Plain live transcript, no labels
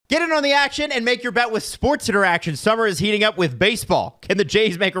Get in on the action and make your bet with Sports Interaction. Summer is heating up with baseball. Can the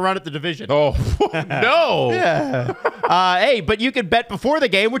Jays make a run at the division? Oh, no. Yeah. Hey, but you can bet before the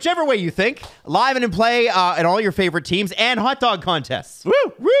game, whichever way you think. Live and in play at all your favorite teams and hot dog contests. Woo!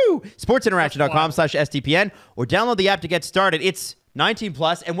 Woo! SportsInteraction.com/STPN or download the app to get started. It's 19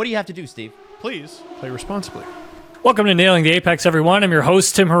 plus. And what do you have to do, Steve? Please play responsibly. Welcome to Nailing the Apex, everyone. I'm your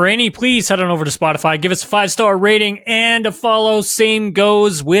host, Tim Haraney. Please head on over to Spotify, give us a 5-star rating and a follow. Same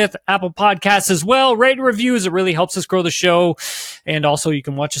goes with Apple Podcasts as well. Rate and reviews. It really helps us grow the show. And also, you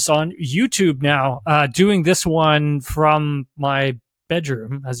can watch us on YouTube now. Doing this one from my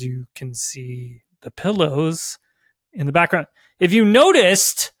bedroom, as you can see the pillows in the background. If you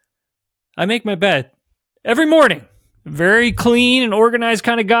noticed, I make my bed every morning. Very clean and organized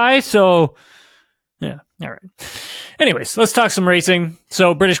kind of guy, so yeah, all right. Anyways, let's talk some racing.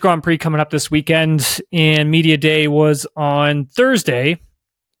 So British Grand Prix coming up this weekend, and Media Day was on Thursday.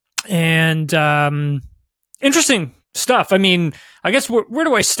 And interesting stuff. I mean, I guess where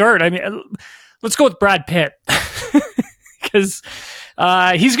do I start? I mean, let's go with Brad Pitt. Because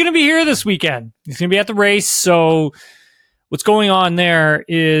he's going to be here this weekend. He's going to be at the race. So what's going on there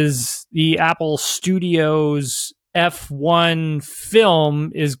is the Apple Studios F1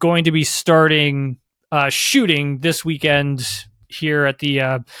 film is going to be starting shooting this weekend here at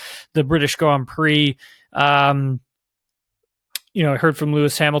the British Grand Prix. I heard from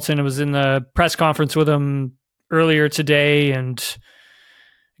Lewis Hamilton. I was in the press conference with him earlier today, and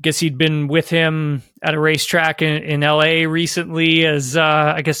I guess he'd been with him at a racetrack in LA recently as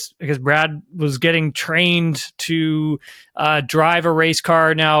I guess Brad was getting trained to drive a race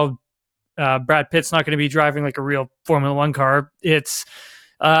car. Now, Brad Pitt's not going to be driving like a real Formula One car. It's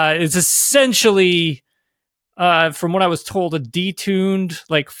essentially, from what I was told, a detuned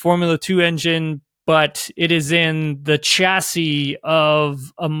like Formula 2 engine, but it is in the chassis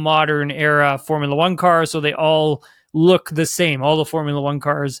of a modern era Formula One car. So they all look the same, all the Formula One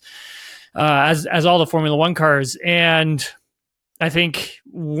cars, as all the Formula One cars. And I think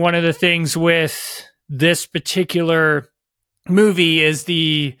one of the things with this particular movie is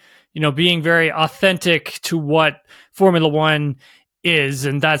being very authentic to what Formula One is.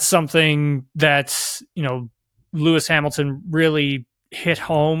 And that's something that's, Lewis Hamilton really hit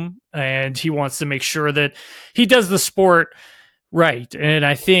home, and he wants to make sure that he does the sport right. And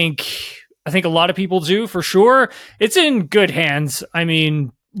I think a lot of people do, for sure. It's in good hands. I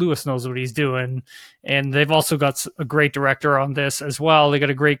mean, Lewis knows what he's doing, and they've also got a great director on this as well. They got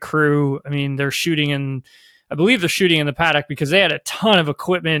a great crew. I mean, I believe they're shooting in the paddock because they had a ton of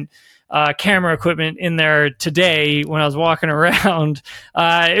equipment, camera equipment in there today when I was walking around.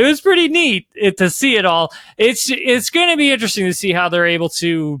 It was pretty neat to see it all. It's going to be interesting to see how they're able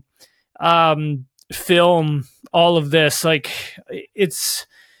to film all of this. Like, it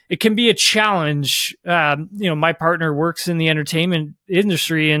can be a challenge. My partner works in the entertainment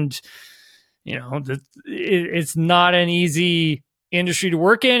industry, and it's not an easy industry to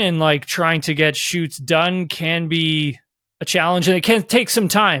work in, and like trying to get shoots done can be a challenge, and it can take some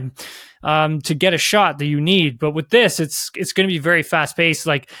time to get a shot that you need. But with this, it's going to be very fast paced.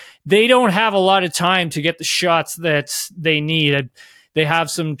 Like, they don't have a lot of time to get the shots that they need. They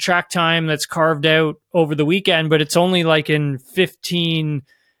have some track time that's carved out over the weekend, but it's only like in 15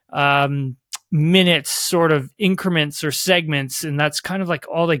 minutes sort of increments or segments, and that's kind of like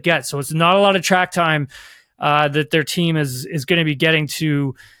all they get. So it's not a lot of track time that their team is going to be getting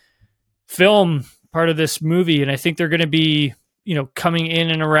to film part of this movie. And I think they're going to be, coming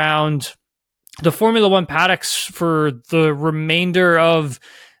in and around the Formula One paddocks for the remainder of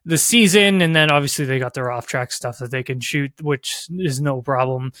the season. And then obviously they got their off-track stuff that they can shoot, which is no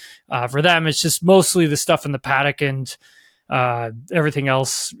problem for them. It's just mostly the stuff in the paddock, and everything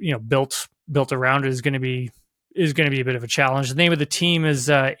else, built around it is going to be a bit of a challenge. The name of the team is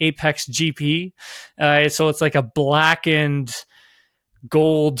Apex GP. So it's like a black and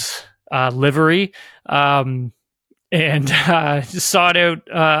gold livery. And just saw it out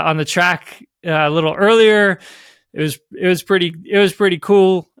on the track a little earlier. It was pretty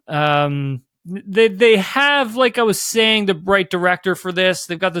cool. They have, like I was saying, the right director for this.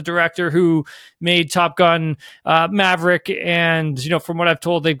 They've got the director who made Top Gun Maverick, and from what I've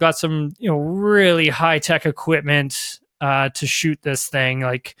told, they've got some really high tech equipment to shoot this thing.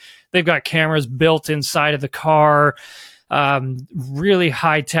 Like, they've got cameras built inside of the car, really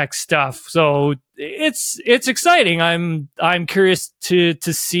high tech stuff. So it's exciting. I'm curious to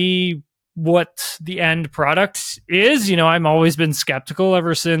see what the end product is. I've always been skeptical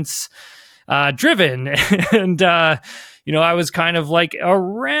ever since Driven, and I was kind of like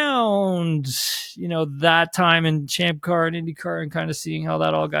around, that time in Champ Car and IndyCar and kind of seeing how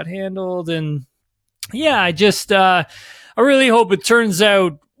that all got handled. And yeah, I really hope it turns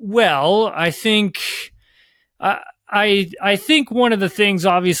out well. I think, I think one of the things,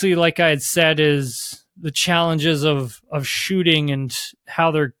 obviously, like I had said, is the challenges of shooting and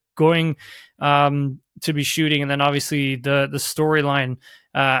how they're going to be shooting, and then obviously the storyline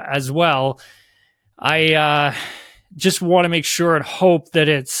as well. I just want to make sure and hope that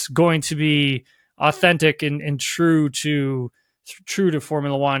it's going to be authentic and true to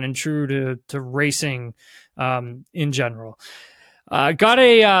Formula One and true to racing in general. Got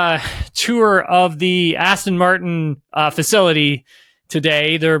a tour of the Aston Martin facility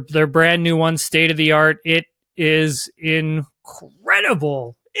today. Their brand new one, state of the art. It is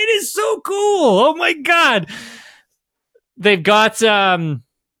incredible. It is so cool. Oh my God. They've got when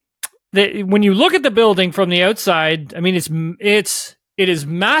you look at the building from the outside, I mean it is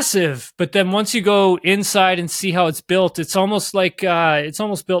massive, but then once you go inside and see how it's built, it's almost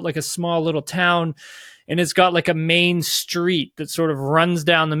built like a small little town. And it's got like a main street that sort of runs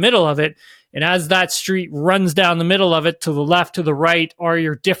down the middle of it. And as that street runs down the middle of it, to the left, to the right, are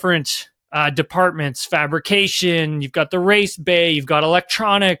your different departments. Fabrication, you've got the race bay, you've got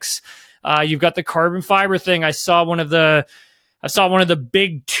electronics, you've got the carbon fiber thing. I saw one of the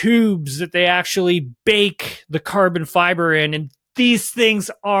big tubes that they actually bake the carbon fiber in. And these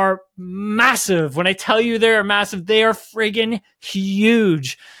things are massive. When I tell you they're massive, they are friggin'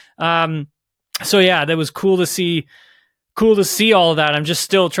 huge. So yeah, that was cool to see all of that. I'm just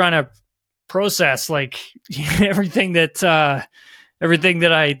still trying to process like everything that I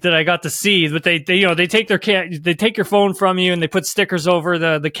got to see. But they take they take your phone from you and they put stickers over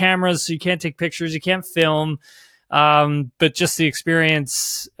the cameras, so you can't take pictures, you can't film. But just the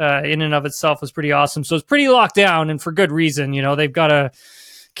experience in and of itself was pretty awesome. So it's pretty locked down, and for good reason. They've got to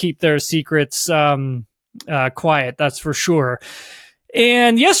keep their secrets quiet, that's for sure.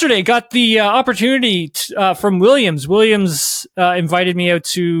 And yesterday got the opportunity from Williams. Williams invited me out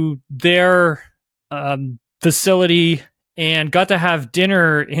to their facility and got to have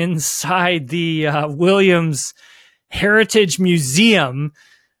dinner inside the Williams Heritage Museum.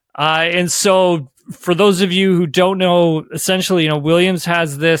 And so for those of you who don't know, essentially, Williams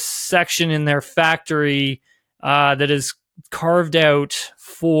has this section in their factory that is carved out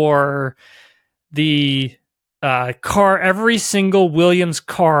for the car, every single Williams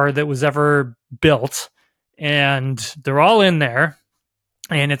car that was ever built, and they're all in there.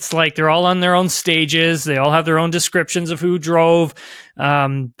 And it's like they're all on their own stages. They all have their own descriptions of who drove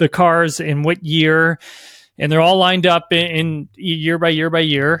the cars in what year, and they're all lined up in year by year by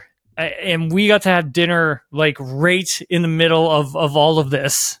year. And we got to have dinner like right in the middle of all of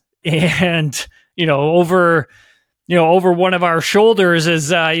this, and over one of our shoulders is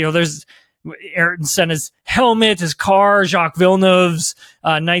there's Ayrton Senna's helmet, his car, Jacques Villeneuve's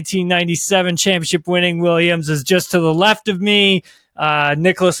 1997 championship winning Williams is just to the left of me.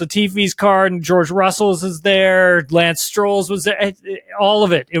 Nicholas Latifi's car and George Russell's is there. Lance Stroll's was there. All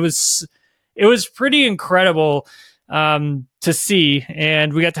of it. It was pretty incredible to see.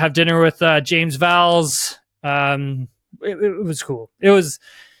 And we got to have dinner with James Vowles. It was cool. It was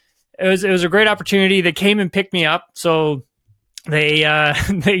a great opportunity. They came and picked me up. So they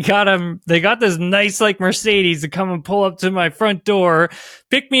got this nice like Mercedes to come and pull up to my front door,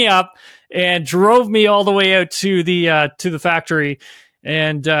 pick me up, and drove me all the way out to the factory.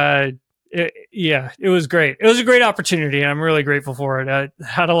 And it was great. It was a great opportunity, and I'm really grateful for it. I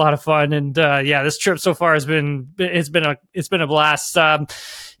had a lot of fun, and this trip so far has been a blast.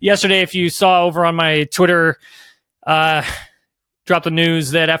 Yesterday, if you saw over on my Twitter, dropped the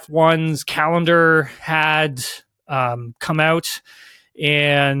news that F1's calendar had come out,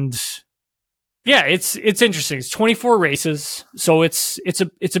 and it's interesting. It's 24 races, so it's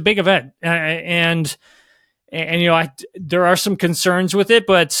a big event, and there are some concerns with it,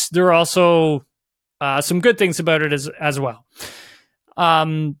 but there are also some good things about it as well.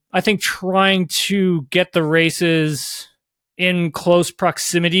 I think trying to get the races in close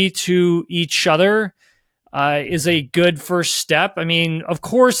proximity to each other is a good first step. I mean, of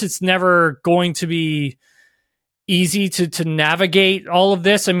course, it's never going to be easy to navigate all of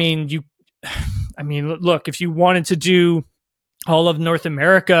this. I mean, look, if you wanted to do all of North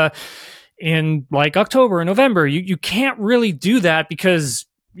America in like October and November, you can't really do that because,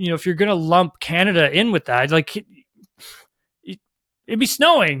 if you're going to lump Canada in with that, like it'd be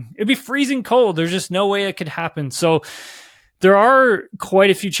snowing, it'd be freezing cold. There's just no way it could happen. So there are quite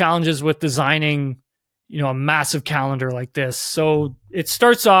a few challenges with designing, a massive calendar like this. So it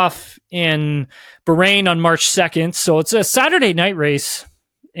starts off in Bahrain on March 2nd. So it's a Saturday night race.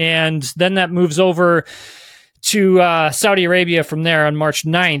 And then that moves over to Saudi Arabia from there on March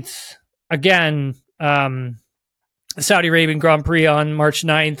 9th. Again, the Saudi Arabian Grand Prix on March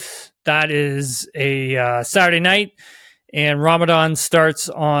 9th. That is a Saturday night. And Ramadan starts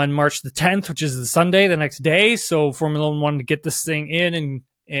on March the 10th, which is the Sunday, the next day. So Formula One wanted to get this thing in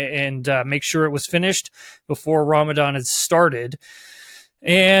and make sure it was finished before Ramadan had started.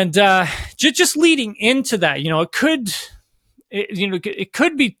 And just leading into that, it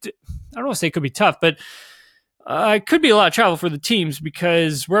could be, I don't want to say it could be tough, but it could be a lot of travel for the teams,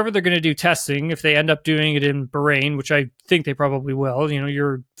 because wherever they're going to do testing, if they end up doing it in Bahrain, which I think they probably will,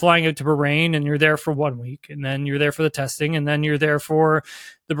 you're flying out to Bahrain and you're there for 1 week, and then you're there for the testing, and then you're there for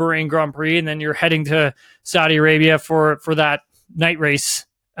the Bahrain Grand Prix, and then you're heading to Saudi Arabia for that night race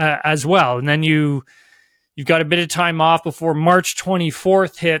as well. And then you've got a bit of time off before March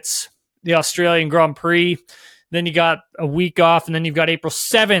 24th hits, the Australian Grand Prix. Then you got a week off, and then you've got April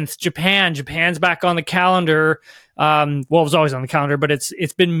 7th, Japan. Japan's back on the calendar. It was always on the calendar, but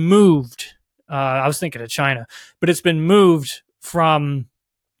it's been moved. I was thinking of China, but it's been moved from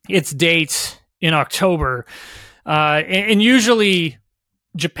its date in October. And usually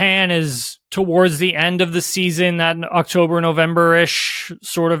Japan is towards the end of the season, that October, November-ish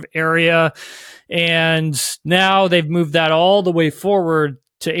sort of area. And now they've moved that all the way forward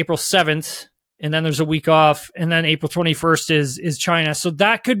to April 7th. And then there's a week off, and then April 21st is China. So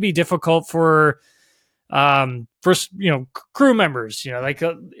that could be difficult for crew members.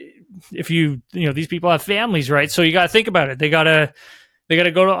 If these people have families, right? So you got to think about it. They got to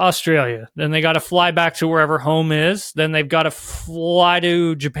go to Australia, then they got to fly back to wherever home is. Then they've got to fly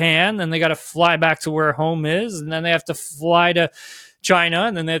to Japan, then they got to fly back to where home is, and then they have to fly to China,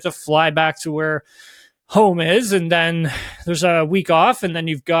 and then they have to fly back to where home is, and then there's a week off, and then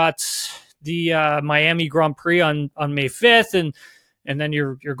you've got the Miami Grand Prix on May 5th, and then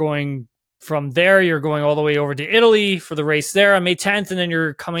you're going from there, you're going all the way over to Italy for the race there on May 10th, and then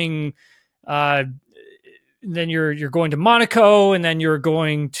you're coming then you're going to Monaco, and then you're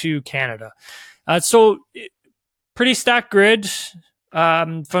going to Canada. So pretty stacked grid. If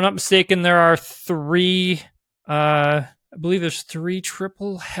I'm not mistaken, there are I believe there's 3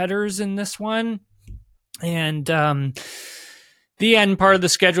 triple headers in this one, and the end part of the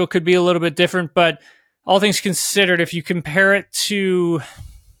schedule could be a little bit different, but all things considered, if you compare it to,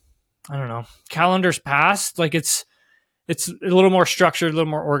 I don't know, calendars past, it's a little more structured, a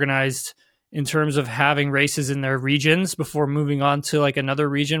little more organized in terms of having races in their regions before moving on to another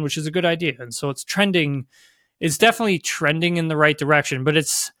region, which is a good idea. And so it's definitely trending in the right direction, but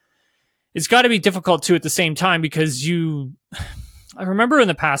it's got to be difficult too at the same time, because I remember in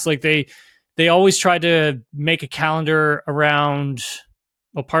the past, they always tried to make a calendar around,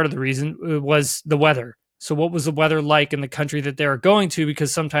 part of the reason was the weather. So what was the weather like in the country that they're going to?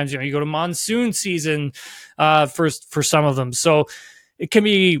 Because sometimes, you go to monsoon season for some of them. So it can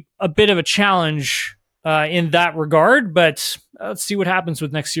be a bit of a challenge in that regard, but let's see what happens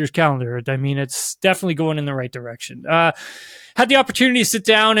with next year's calendar. I mean, it's definitely going in the right direction. Had the opportunity to sit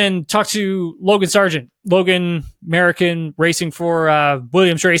down and talk to Logan Sargeant. Logan, American, racing for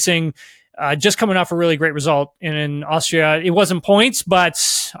Williams Racing. Just coming off a really great result in Austria. It wasn't points, but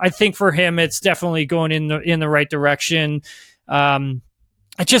I think for him, it's definitely going in the right direction.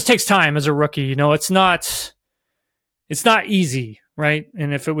 It just takes time as a rookie. It's not easy, right?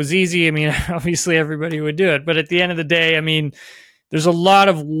 And if it was easy, I mean, obviously everybody would do it. But at the end of the day, I mean, there's a lot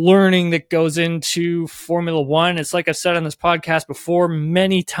of learning that goes into Formula One. It's like I've said on this podcast before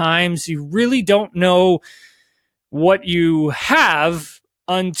many times, you really don't know what you have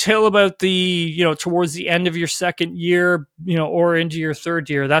until about towards the end of your second year, or into your third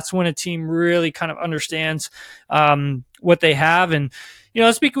year. That's when a team really kind of understands what they have. And,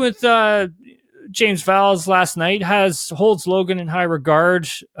 speaking with James Vowles last night, holds Logan in high regard,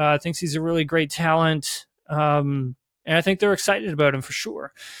 thinks he's a really great talent. And I think they're excited about him for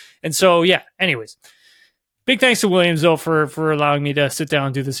sure. And so, yeah, anyways, big thanks to Williams, though, for allowing me to sit down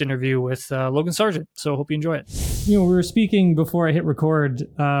and do this interview with Logan Sargeant. So hope you enjoy it. We were speaking before I hit record,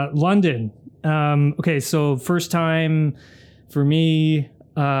 London. Okay, so first time for me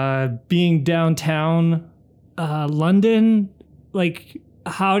being downtown London.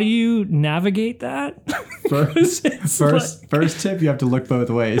 How do you navigate that? First tip, you have to look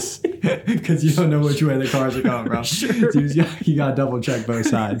both ways, because you don't know which way the cars are coming from. Sure. So you got to double check both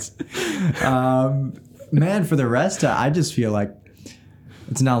sides. Man, for the rest, I just feel like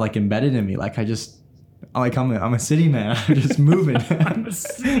it's not embedded in me. I'm a city man. I'm just moving. I'm a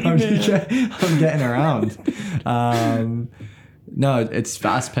city man. I'm getting around. No, it's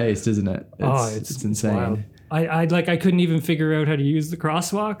fast paced, isn't it? It's insane. wild. I couldn't even figure out how to use the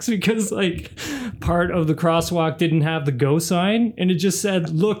crosswalks because like part of the crosswalk didn't have the go sign and it just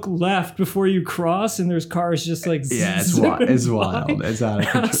said look left before you cross and there's cars just like It's wild. It's out of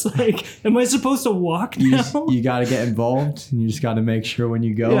I control. was like, am I supposed to walk now? You got to get involved, and you just got to make sure when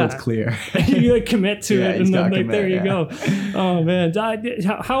you go, it's clear. You like commit to Yeah, it, he's and then gotta like commit, there you yeah. go. Oh man,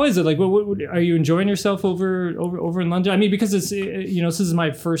 how is it? Like, what are you enjoying yourself over in London? I mean, because it's this is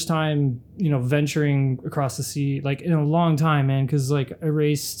my first time venturing across the sea like in a long time, man. Because like I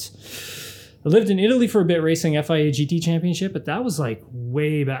lived in Italy for a bit racing FIA GT Championship, but that was like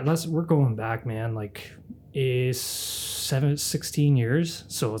way back. We're going back, man. Like 16 years.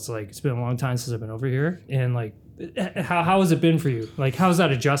 So it's like it's been a long time since I've been over here, and like. How has it been for you? Like, how's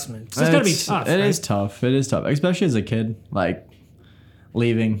that adjustment? 'Cause it's gotta be tough. It is tough. It is tough, especially as a kid. Like,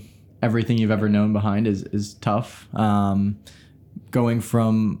 leaving everything you've ever known behind is tough. Going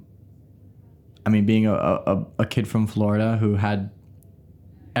from, being a kid from Florida who had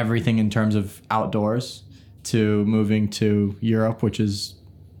everything in terms of outdoors to moving to Europe, which is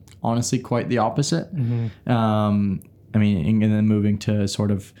honestly quite the opposite. Mm-hmm. And then moving to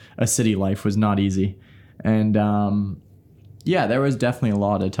sort of a city life was not easy. And there was definitely a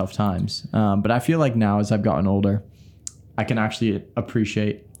lot of tough times. But I feel like now as I've gotten older, I can actually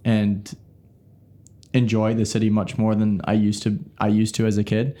appreciate and enjoy the city much more than I used to as a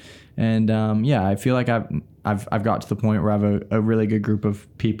kid. And I feel like I've got to the point where I have a really good group of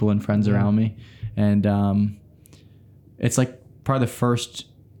people and friends around me. And it's like probably the first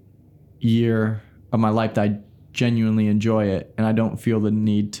year of my life that I genuinely enjoy it, and I don't feel the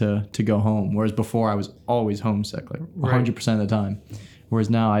need to go home, whereas before I was always homesick, like 100% of the time, whereas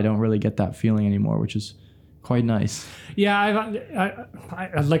now I don't really get that feeling anymore, which is quite nice. I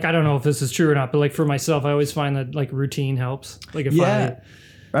don't know if this is true or not, but like for myself, I always find that like routine helps. Like if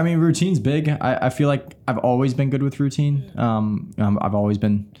routine's big. I feel like I've always been good with routine. I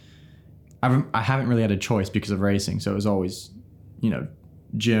haven't really had a choice because of racing, so it was always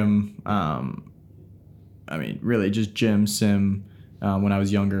gym, really just gym, sim, when I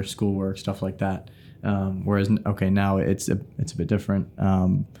was younger, schoolwork, stuff like that. Whereas, now it's a bit different.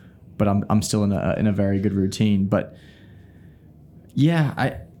 But I'm still in a very good routine. But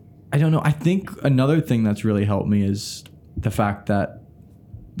yeah, I don't know. I think another thing that's really helped me is the fact that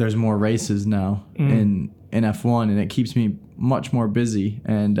there's more races now in F1, and it keeps me much more busy.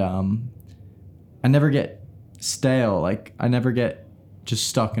 And I never get stale. Like I never get just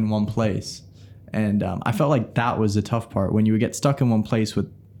stuck in one place. And I felt like that was the tough part, when you would get stuck in one place with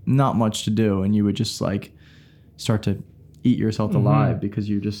not much to do, and you would just like start to eat yourself alive because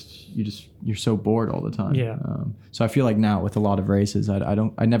you're so bored all the time. Yeah. So I feel like now with a lot of races,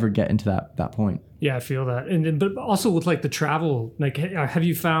 I never get into that point. Yeah, I feel that. But also with like the travel, like have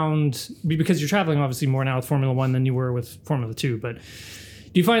you found, because you're traveling obviously more now with Formula 1 than you were with Formula 2, but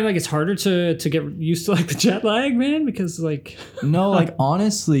do you find like it's harder to get used to like the jet lag, man? Because like no, like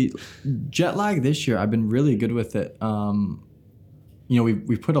honestly, jet lag this year I've been really good with it.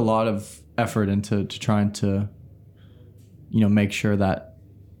 We've put a lot of effort into trying to make sure that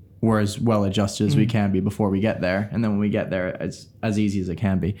we're as well adjusted as we can be before we get there, and then when we get there, it's as easy as it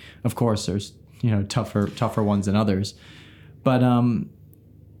can be. Of course, there's tougher ones than others, but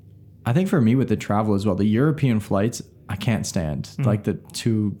I think for me with the travel as well, the European flights I can't stand, like the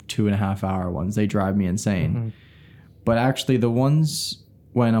 2.5 hour ones. They drive me insane. But actually the ones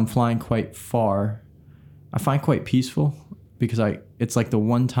when I'm flying quite far, I find quite peaceful, because it's like the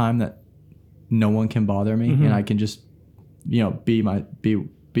one time that no one can bother me, and I can just be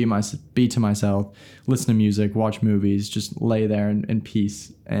to myself, listen to music, watch movies, just lay there in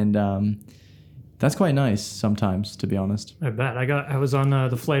peace. And that's quite nice sometimes, to be honest. I bet. I was on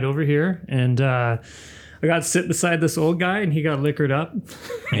the flight over here, and I got to sit beside this old guy, and he got liquored up.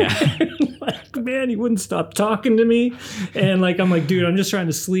 Yeah. Like, man, he wouldn't stop talking to me. And like, I'm like, dude, I'm just trying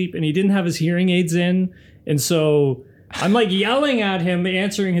to sleep. And he didn't have his hearing aids in. And so I'm like yelling at him,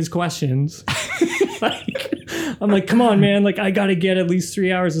 answering his questions. I'm like, come on, man. Like, I got to get at least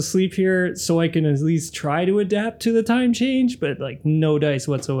 3 hours of sleep here so I can at least try to adapt to the time change. But like, no dice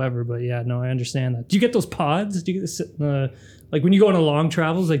whatsoever. But yeah, no, I understand that. Do you get those pods? Do you get to sit in the, like when you go on a long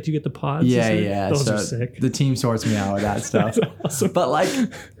travels, like do you get the pods? Yeah. Those are sick. The team sorts me out with that stuff. That's awesome. But like,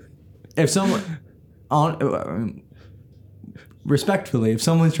 if someone respectfully, if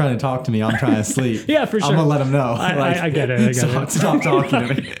someone's trying to talk to me, I'm trying to sleep. Yeah, for sure. I'm gonna let them know. I get it. Stop talking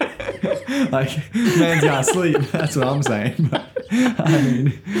to me. Like, man's gotta sleep. That's what I'm saying. I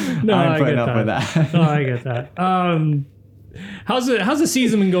mean, No, I I'm putting get up with that. No, I get that. How's the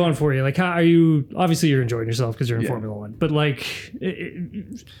season been going for you? Like, how are you? Obviously, you're enjoying yourself because you're in Formula One. But like,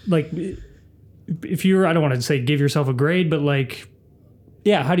 if you're, I don't want to say give yourself a grade, but like,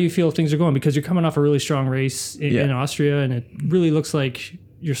 yeah, how do you feel things are going? Because you're coming off a really strong race in Austria, and it really looks like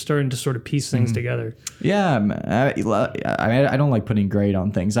you're starting to sort of piece things together. Yeah, I don't like putting grade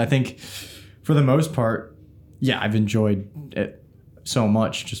on things. I think for the most part, yeah, I've enjoyed it so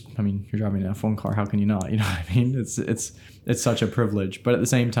much. Just, I mean, you're driving an F1 car. How can you not? You know what I mean? It's such a privilege. But at the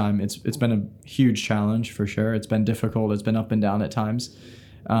same time, it's been a huge challenge for sure. It's been difficult. It's been up and down at times.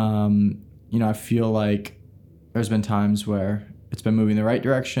 I feel like there's been times where it's been moving the right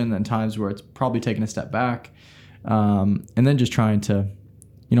direction, and times where it's probably taken a step back. And then just trying to,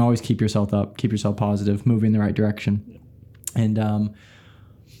 always keep yourself up, keep yourself positive, moving in the right direction. And I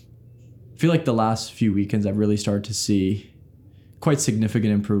feel like the last few weekends I've really started to see quite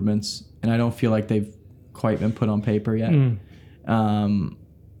significant improvements, and I don't feel like they've quite been put on paper yet.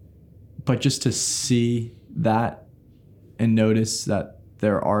 But just to see that and notice that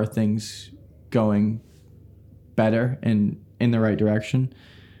there are things going better and in the right direction,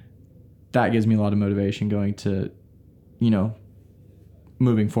 that gives me a lot of motivation going to,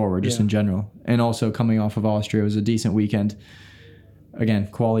 moving forward just in general. And also coming off of Austria, it was a decent weekend. Again,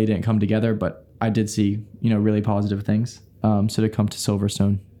 quality didn't come together, but I did see, really positive things. So to come to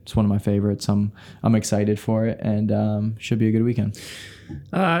Silverstone, it's one of my favorites. I'm excited for it, and should be a good weekend.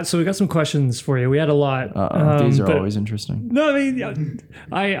 So we got some questions for you. We had a lot. These are always interesting. No, I mean,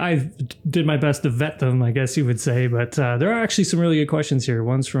 I did my best to vet them, I guess you would say. But there are actually some really good questions here.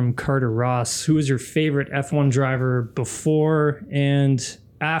 One's from Carter Ross. Who was your favorite F1 driver before and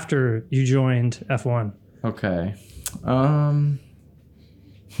after you joined F1? Okay.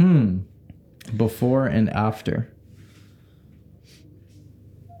 Before and after.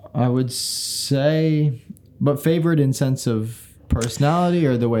 I would say, but favorite in sense of personality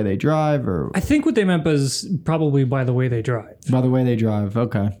or the way they drive, or I think what they meant was probably by the way they drive. By the way they drive.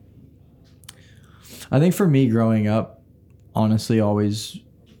 Okay. I think for me growing up, honestly, always,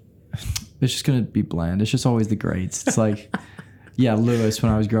 it's just going to be bland. It's just always the greats. It's like, yeah, Lewis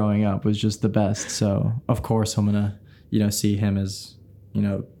when I was growing up was just the best. So of course I'm going to, see him as,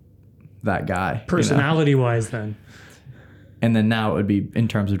 that guy. Personality wise then. And then now it would be in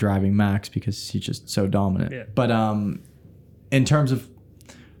terms of driving Max because he's just so dominant. Yeah. But in terms of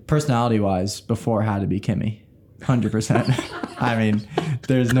personality-wise, before it had to be Kimi, 100%. I mean,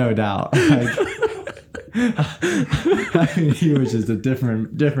 there's no doubt. I mean, he was just a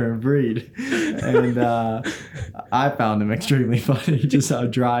different breed, and I found him extremely funny, just how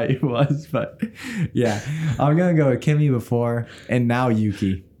dry he was. But yeah, I'm gonna go with Kimi before, and now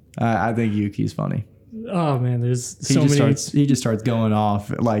Yuki. I think Yuki's funny. Oh man, there's so many. He just starts going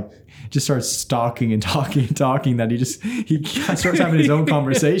off, just starts stalking and talking that he starts having his own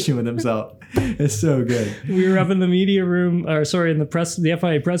conversation with himself. It's so good. We were up in the media room, in the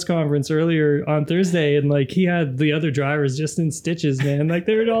FIA press conference earlier on Thursday, and he had the other drivers just in stitches, man.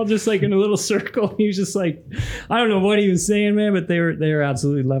 They were all just in a little circle. He was just I don't know what he was saying, man, but they were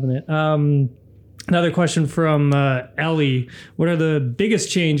absolutely loving it. Another question from Ellie. What are the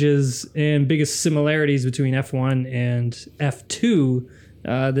biggest changes and biggest similarities between F1 and F2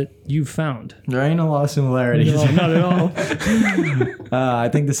 that you've found? There ain't a lot of similarities. No, not at all. I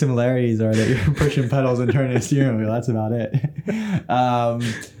think the similarities are that you're pushing pedals and turning a steering wheel. That's about it.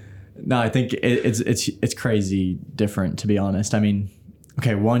 No, I think it's crazy different, to be honest. I mean,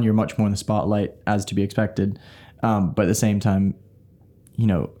 okay, one, you're much more in the spotlight, as to be expected. But at the same time,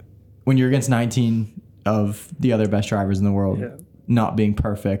 when you're against 19 of the other best drivers in the world, not being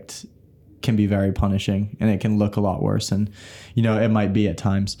perfect can be very punishing, and it can look a lot worse. And, it might be at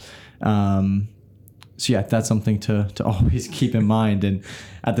times. So yeah, that's something to always keep in mind. And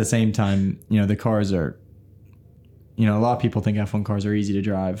at the same time, the cars are, a lot of people think F1 cars are easy to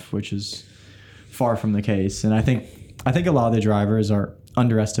drive, which is far from the case. And I think a lot of the drivers are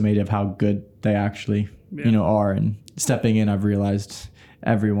underestimated of how good they actually, are. And stepping in, I've realized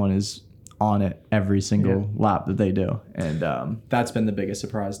everyone is on it every single lap that they do, and that's been the biggest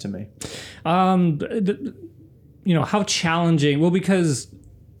surprise to me. How challenging? Well, because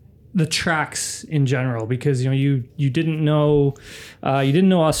the tracks in general, because you didn't know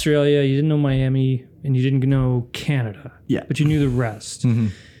Australia, you didn't know Miami, and you didn't know Canada. Yeah, but you knew the rest. Mm-hmm.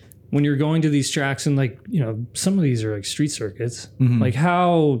 When you're going to these tracks, and some of these are street circuits,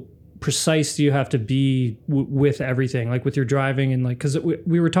 how precise do you have to be with everything, with your driving, and because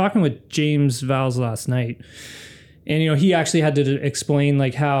we were talking with James Vowles last night, and he actually had to explain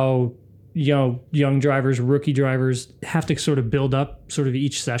how young drivers, rookie drivers have to sort of build up sort of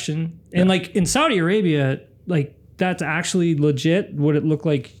each session. And like in Saudi Arabia, like that's actually legit what it looked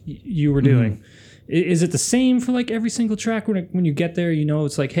like you were doing. Is it the same for like every single track when you get there,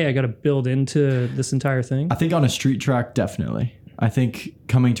 it's like, hey, I got to build into this entire thing? I think on a street track, definitely. I think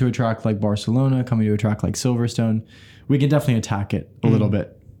coming to a track like Barcelona, coming to a track like Silverstone, we can definitely attack it a little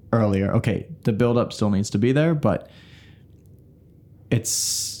bit earlier. Okay, the build-up still needs to be there, but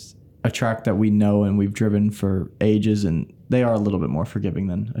it's a track that we know and we've driven for ages, and they are a little bit more forgiving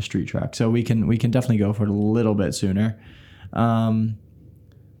than a street track. So we can definitely go for it a little bit sooner.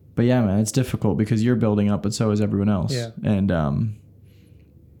 But yeah, man, it's difficult because you're building up, but so is everyone else. Yeah. And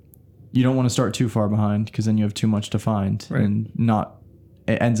you don't want to start too far behind because then you have too much to find, right. and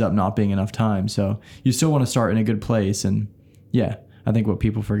it ends up not being enough time. So you still want to start in a good place. And yeah, I think what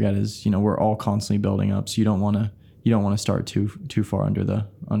people forget is, we're all constantly building up. So you don't want to start too far under the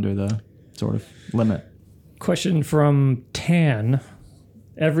sort of limit. Question from Tan.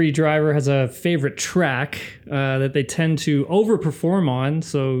 Every driver has a favorite track that they tend to overperform on.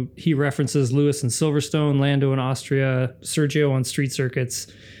 So he references Lewis in Silverstone, Lando in Austria, Sergio on street circuits.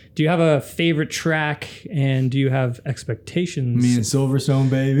 Do you have a favorite track, and do you have expectations? Me and Silverstone,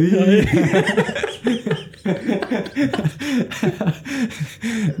 baby.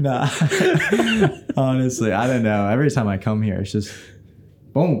 Nah. Honestly, I don't know. Every time I come here, it's just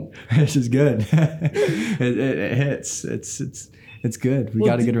boom. It's just good. It hits. It's good. We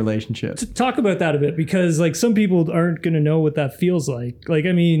got a good relationship. Talk about that a bit, because like some people aren't going to know what that feels like. Like,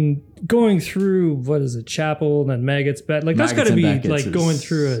 I mean, going through, what is it, Chapel and then Maggots, like that's got to be like going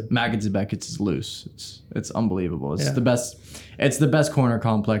through it. Maggots and Beckett's is loose. It's unbelievable. It's the best. It's the best corner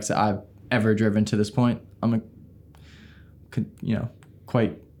complex that I've ever driven to this point. I'm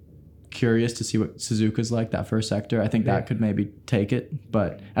quite curious to see what Suzuka's like, that first sector. I think that could maybe take it,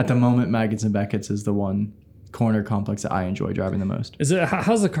 but at the moment, Maggots and Beckett's is the one corner complex that I enjoy driving the most. Is it,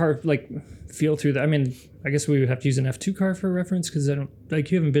 how's the car like feel through that? I mean, I guess we would have to use an F2 car for reference, because I don't like,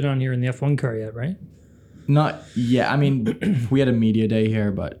 you haven't been on here in the F1 car yet, right? Not yet. I mean, we had a media day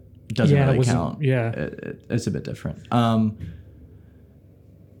here, but it doesn't really count. Yeah, it's a bit different. But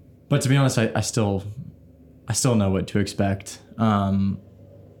to be honest, I still know what to expect. I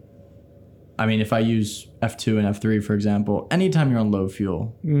mean, if I use F2 and F3, for example, anytime you're on low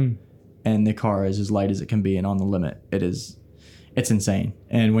fuel and the car is as light as it can be and on the limit, it's insane.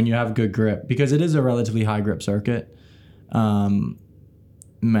 And when you have good grip, because it is a relatively high grip circuit, man,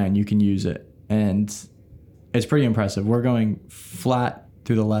 you can use it. And it's pretty impressive. We're going flat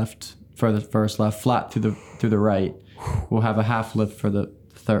through the left for the first left, flat through the right. We'll have a half lift for the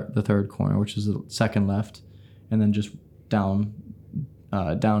third corner, which is the second left, and then just down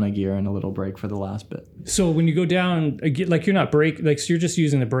a gear and a little brake for the last bit. So when you go down, like you're not brake, like so you're just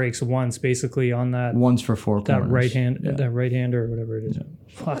using the brakes once basically on that. Once for four corners. That right hander or whatever it is. Yeah.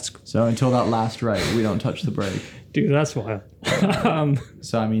 Oh, that's cool. So until that last right, we don't touch the brake. Dude, that's wild.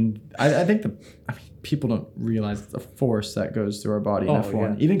 So I mean, I think people don't realize the force that goes through our body in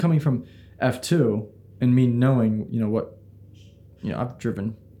F1. Yeah. Even coming from F2 and me knowing, I've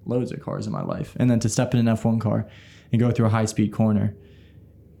driven loads of cars in my life, and then to step in an F1 car and go through a high-speed corner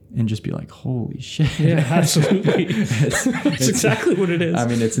and just be like, holy shit. Yeah, absolutely. That's exactly what it is. I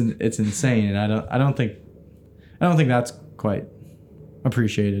mean, it's insane, and I don't think that's quite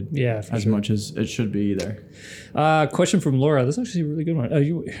appreciated as much as it should be either. Question from Laura. This is actually a really good one.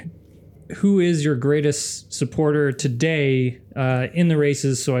 Who is your greatest supporter today in the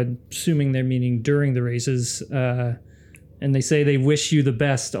races? So I'm assuming they're meaning during the races. And they say they wish you the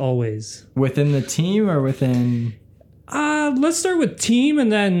best always. Within the team or within... let's start with team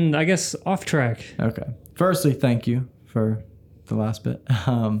and then, I guess, off track. Okay. Firstly, thank you for the last bit.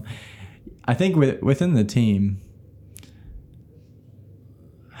 I think within the team,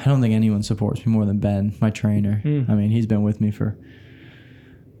 I don't think anyone supports me more than Ben, my trainer. I mean, he's been with me for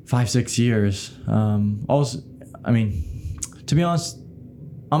 5-6 years. Also, I mean, to be honest,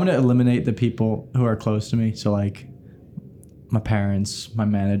 I'm going to eliminate the people who are close to me. So, like, my parents, my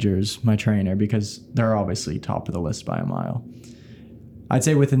managers, my trainer, because they're obviously top of the list by a mile. I'd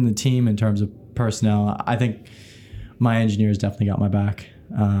say within the team, in terms of personnel, I think my engineers definitely got my back.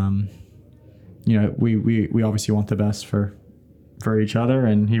 We obviously want the best for each other,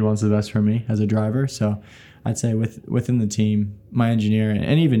 and he wants the best for me as a driver. So I'd say within the team, my engineer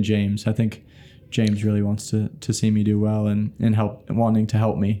and even James, I think James really wants to see me do well and wanting to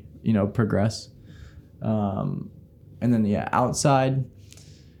help me, progress. And then outside,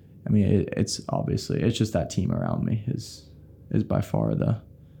 I mean, it's just that team around me is by far the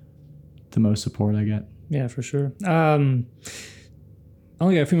most support I get. Yeah, for sure.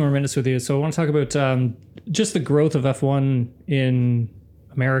 only got a few more minutes with you, so I want to talk about just the growth of F1 in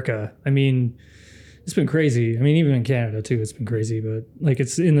America. I mean, it's been crazy. I mean, even in Canada too, it's been crazy. But like,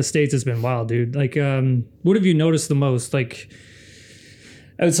 it's in the States, it's been wild, dude. Like, what have you noticed the most? Like,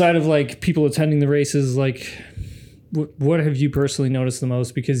 outside of like people attending the races, like, what have you personally noticed the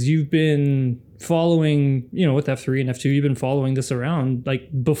most? Because you've been following, with F3 and F2, you've been following this around like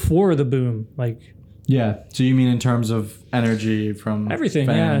before the boom, like. Yeah. So you mean in terms of energy from everything?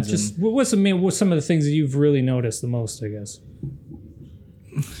 Yeah. Just what's some of the things that you've really noticed the most? I guess.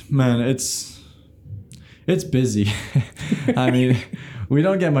 Man, it's busy. I mean, we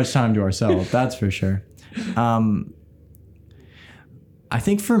don't get much time to ourselves. That's for sure. I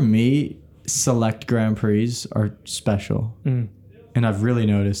think for me, select Grand Prix are special, and I've really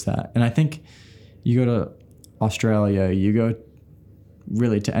noticed that. And I think you go to Australia, you go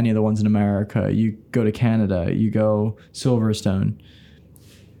really to any of the ones in America, you go to Canada, you go Silverstone.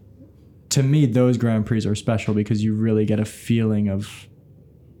 To me, those Grand Prix are special because you really get a feeling of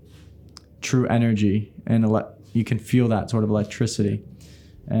true energy, and you can feel that sort of electricity.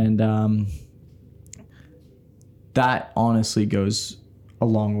 And that honestly goes a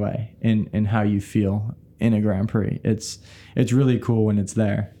long way in how you feel in a Grand Prix. It's really cool when it's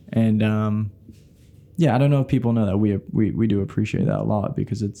there. And yeah, I don't know if people know that we do appreciate that a lot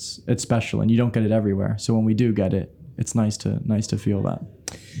because it's special and you don't get it everywhere. So when we do get it, it's nice to feel that.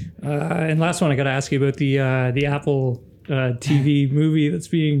 And last one, I got to ask you about the Apple TV movie that's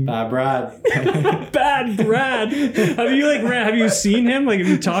being Bad Brad. Bad Brad. Have you seen him? Like, have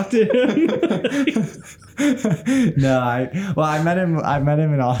you talked to him? No, I met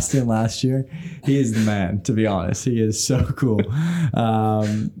him in Austin last year. He is the man, to be honest. He is so cool.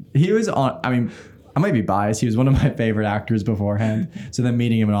 He was on. I mean, I might be biased. He was one of my favorite actors beforehand. So then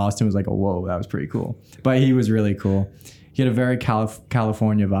meeting him in Austin was like, oh, whoa, that was pretty cool. But he was really cool. He had a very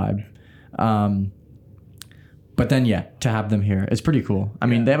California vibe. But then, yeah, to have them here, it's pretty cool. I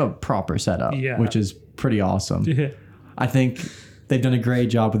mean, they have a proper setup, which is pretty awesome. Yeah. I think they've done a great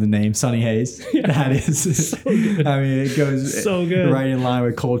job with the name, Sonny Hayes. Yeah. That is, so good. I mean, it goes so good. Right in line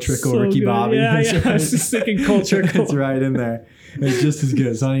with Cole Trickle, so Ricky good. Bobby. Yeah, I was just thinking Cole Trickle. It's right in there. It's just as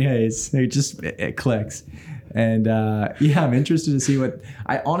good. Sonny Hayes. It clicks. And yeah, I'm interested to see what.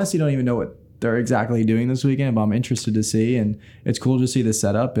 I honestly don't even know what they're exactly doing this weekend, but I'm interested to see. And it's cool to see the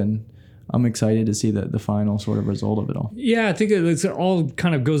setup, and I'm excited to see the final sort of result of it all. Yeah, I think it all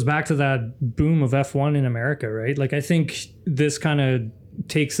kind of goes back to that boom of F1 in America, right? Like, I think this kind of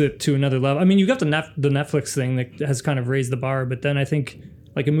takes it to another level. I mean, you got the Netflix thing that has kind of raised the bar, but then I think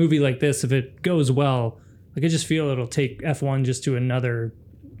like a movie like this, if it goes well, like I just feel it'll take F1 just to another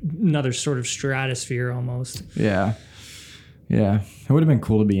sort of stratosphere almost. Yeah. Yeah, it would have been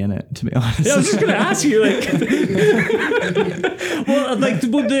cool to be in it, to be honest. Yeah, I was just gonna ask you, like,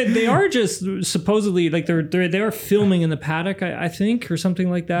 they are just supposedly like they are filming in the paddock, I think, or something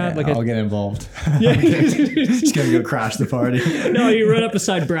like that. Yeah, like I'll get involved. Yeah, just gonna go crash the party. No, you run up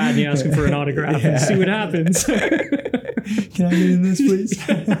beside Brad and you ask him for an autograph and see what happens. Can I get in this, please?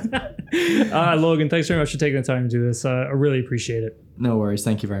 Logan, thanks very much for taking the time to do this. I really appreciate it. No worries.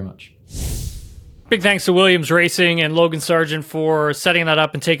 Thank you very much. Big thanks to Williams Racing and Logan Sargeant for setting that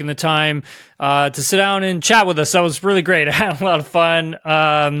up and taking the time to sit down and chat with us. That was really great. I had a lot of fun.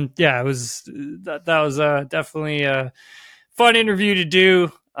 Yeah, it was that was definitely a fun interview to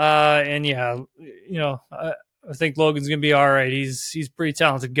do. And yeah, I think Logan's gonna be all right. He's a pretty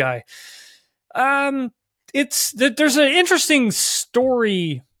talented guy. There's an interesting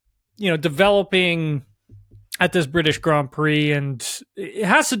story, developing at this British Grand Prix, and it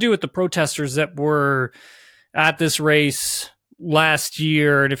has to do with the protesters that were at this race last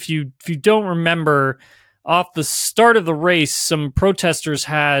year. And if you don't remember, off the start of the race, some protesters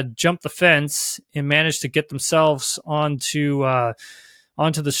had jumped the fence and managed to get themselves onto the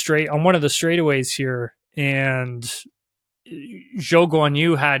one of the straightaways here, and Zhou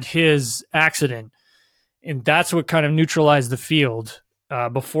Guanyu had his accident, and that's what kind of neutralized the field.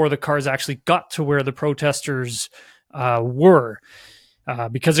 Before the cars actually got to where the protesters were,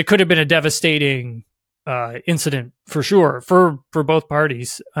 because it could have been a devastating incident for sure for both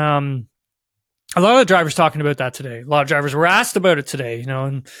parties. A lot of the drivers talking about that today. A lot of drivers were asked about it today.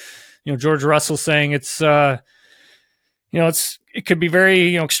 And George Russell saying it could be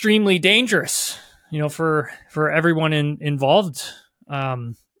very extremely dangerous. For everyone involved,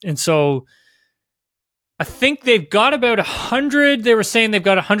 and so. I think they've got about 100. They were saying they've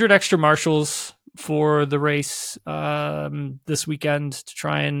got 100 extra marshals for the race this weekend to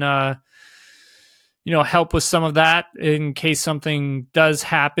try and help with some of that in case something does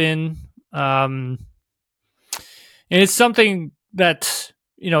happen. And it's something that,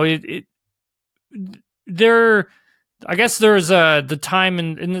 I guess there's the time,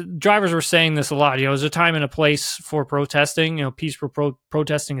 and the drivers were saying this a lot. There's a time and a place for protesting. Peaceful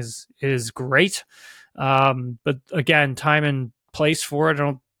protesting is great, but again, time and place for it. I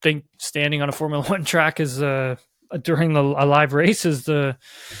don't think standing on a Formula One track is during a live race is the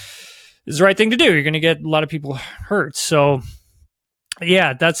right thing to do. You're going to get a lot of people hurt. So,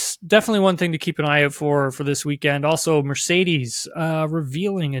 yeah, that's definitely one thing to keep an eye out for this weekend. Also, Mercedes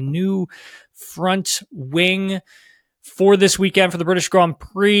revealing a new front wing for this weekend for the British Grand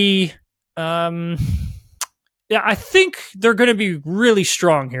Prix. I think they're going to be really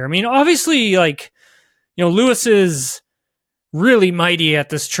strong here. I mean, obviously, Lewis is really mighty at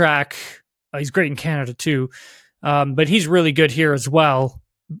this track. He's great in Canada too, but he's really good here as well.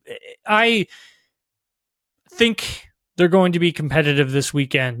 I think they're going to be competitive this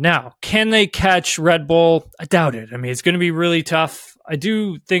weekend. Now, can they catch Red Bull? I doubt it. I mean, it's going to be really tough. I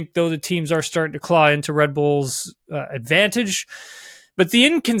do think, though, the teams are starting to claw into Red Bull's advantage, but the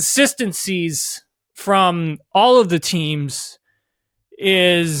inconsistencies from all of the teams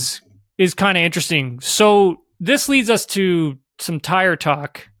is kind of interesting. So this leads us to some tire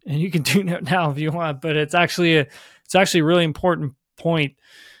talk, and you can tune out now if you want, but it's actually a really important point.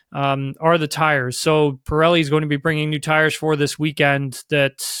 Are the tires. So Pirelli is going to be bringing new tires for this weekend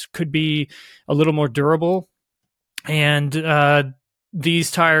that could be a little more durable, and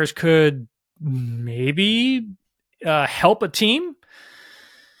these tires could maybe help a team,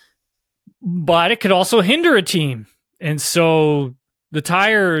 but it could also hinder a team. And so the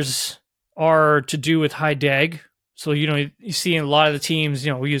tires are to do with high deg. So, you see in a lot of the teams,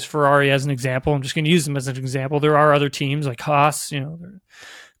 we use Ferrari as an example. I'm just going to use them as an example. There are other teams like Haas, there are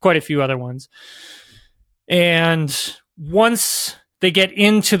quite a few other ones. And once they get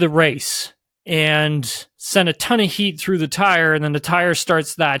into the race and send a ton of heat through the tire, and then the tire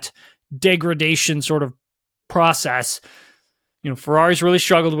starts that degradation sort of process. Ferrari's really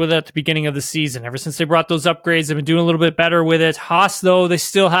struggled with it at the beginning of the season. Ever since they brought those upgrades, they've been doing a little bit better with it. Haas, though, they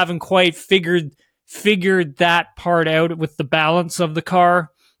still haven't quite figured that part out with the balance of the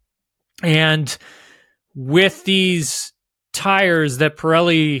car. And with these tires that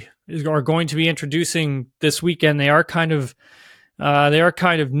Pirelli are going to be introducing this weekend, they are kind of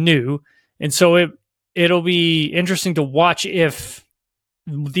new, and so it'll be interesting to watch if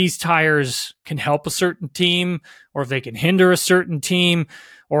these tires can help a certain team, or if they can hinder a certain team,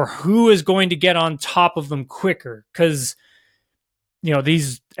 or who is going to get on top of them quicker. Because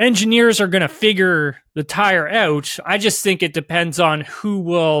these engineers are going to figure the tire out. I just think it depends on who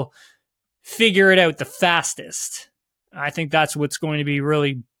will figure it out the fastest. I think that's what's going to be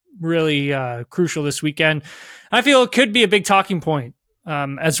really, really crucial this weekend. I feel it could be a big talking point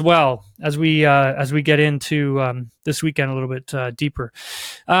as well as we get into this weekend a little bit deeper.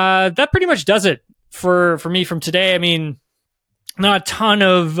 That pretty much does it for me from today. I mean, not a ton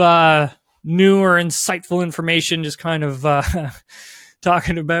of new or insightful information, just kind of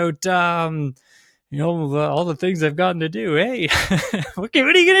talking about all the things I've gotten to do. Hey, what are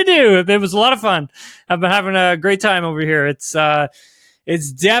you going to do? It was a lot of fun. I've been having a great time over here.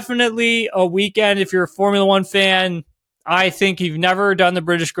 It's definitely a weekend. If you're a Formula One fan, I think you've never done the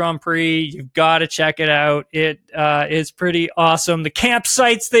British Grand Prix, you've got to check it out. It is pretty awesome. The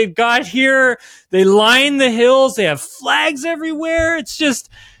campsites they've got here, they line the hills. They have flags everywhere. It's just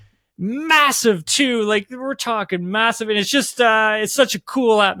massive too. Like, we're talking massive, and it's just it's such a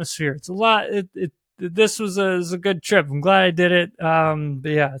cool atmosphere. It's a lot. This was a good trip. I'm glad I did it.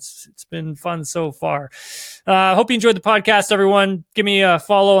 But yeah, it's been fun so far. Hope you enjoyed the podcast, everyone. Give me a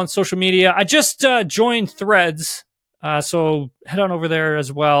follow on social media. I just joined Threads, so head on over there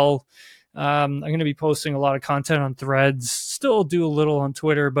as well. I'm going to be posting a lot of content on Threads. Still do a little on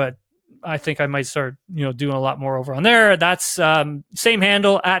Twitter, but I think I might start, doing a lot more over on there. That's same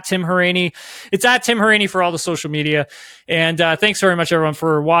handle, @TimHaraney. It's @TimHaraney for all the social media. And thanks very much, everyone,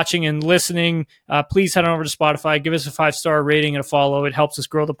 for watching and listening. Please head on over to Spotify. Give us a 5-star rating and a follow. It helps us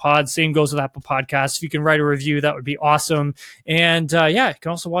grow the pod. Same goes with Apple Podcasts. If you can write a review, that would be awesome. And you can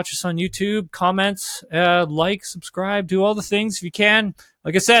also watch us on YouTube. Comments, like, subscribe, do all the things if you can.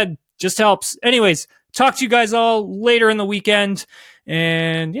 Like I said, just helps. Anyways, talk to you guys all later in the weekend.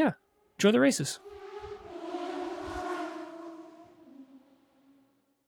 And enjoy the races.